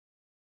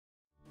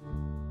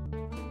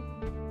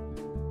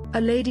A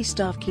lady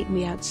staff keep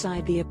me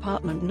outside the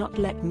apartment, not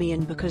let me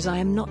in because I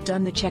am not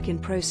done the check-in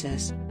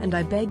process, and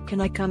I beg, can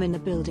I come in the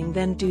building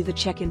then do the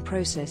check-in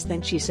process?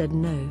 Then she said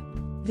no.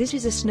 This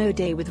is a snow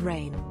day with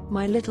rain,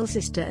 my little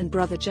sister and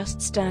brother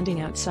just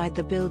standing outside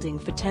the building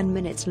for 10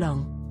 minutes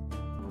long.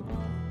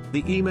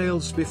 The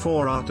emails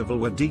before article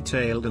were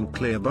detailed and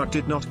clear but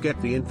did not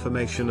get the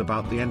information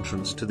about the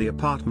entrance to the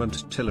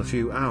apartment till a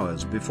few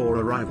hours before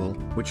arrival,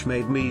 which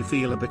made me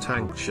feel a bit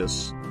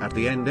anxious. At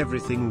the end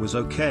everything was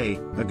okay,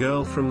 a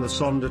girl from the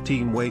Sonder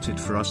team waited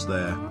for us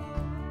there.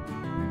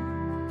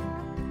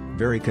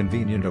 Very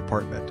convenient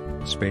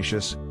apartment,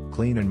 spacious,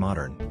 clean and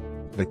modern.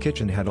 The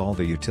kitchen had all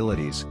the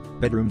utilities,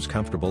 bedrooms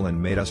comfortable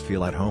and made us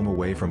feel at home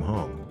away from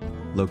home.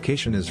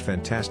 Location is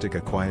fantastic,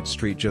 a quiet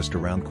street just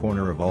around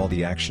corner of all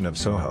the action of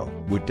Soho.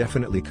 Would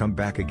definitely come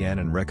back again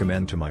and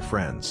recommend to my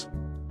friends.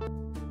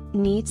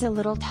 Needs a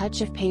little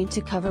touch of paint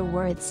to cover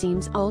where it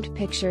seems old,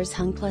 pictures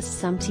hung plus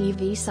some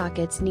TV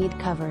sockets need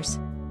covers.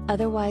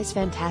 Otherwise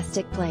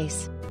fantastic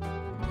place.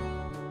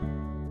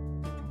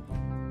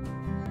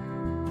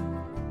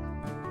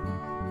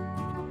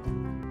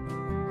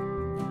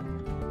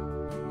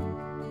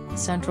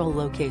 Central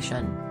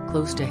location,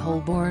 close to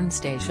Holborn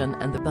Station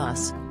and the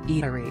bus,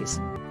 eateries.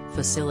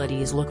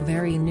 Facilities look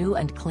very new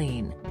and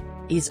clean.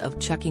 Ease of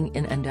checking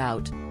in and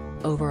out.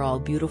 Overall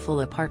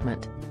beautiful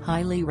apartment,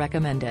 highly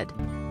recommended.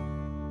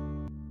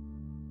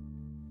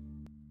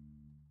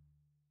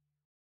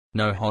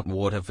 No hot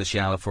water for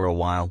shower for a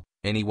while,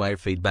 anyway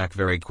feedback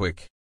very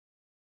quick.